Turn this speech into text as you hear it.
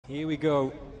Here we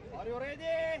go. Are you ready?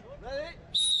 Ready?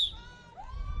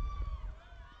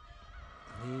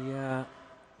 The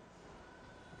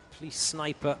police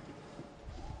sniper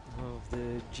of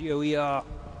the GOER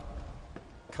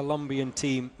Colombian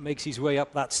team makes his way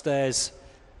up that stairs.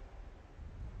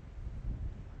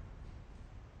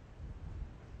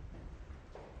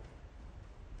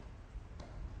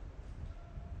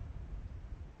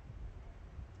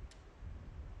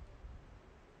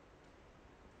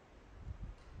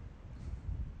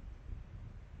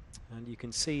 And you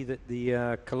can see that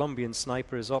the Colombian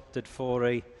sniper has opted for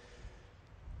a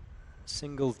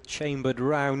single chambered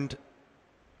round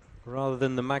rather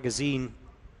than the magazine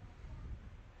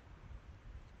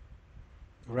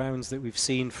rounds that we've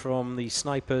seen from the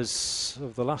snipers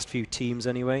of the last few teams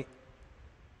anyway.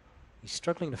 He's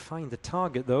struggling to find the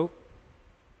target though.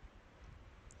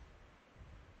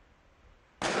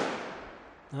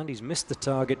 And he's missed the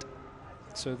target,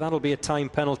 so that'll be a time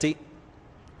penalty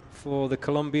for the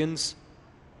Colombians.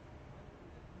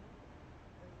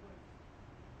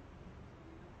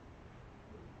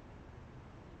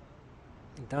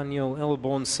 Daniel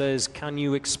Elborn says, can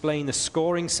you explain the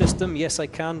scoring system? Yes, I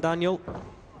can, Daniel.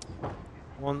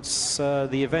 Once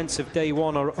the events of day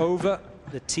one are over,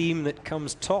 the team that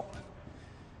comes top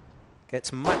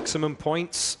gets maximum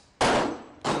points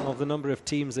of the number of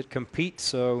teams that compete.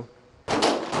 So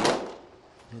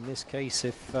in this case,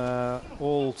 if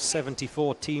all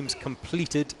 74 teams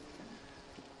completed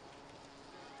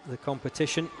the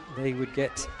competition, they would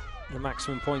get the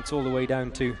maximum points all the way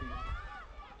down to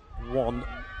 1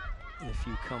 if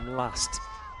you come last.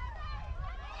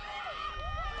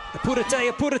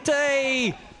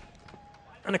 Apurate!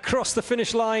 And across the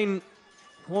finish line,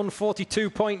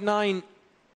 142.9.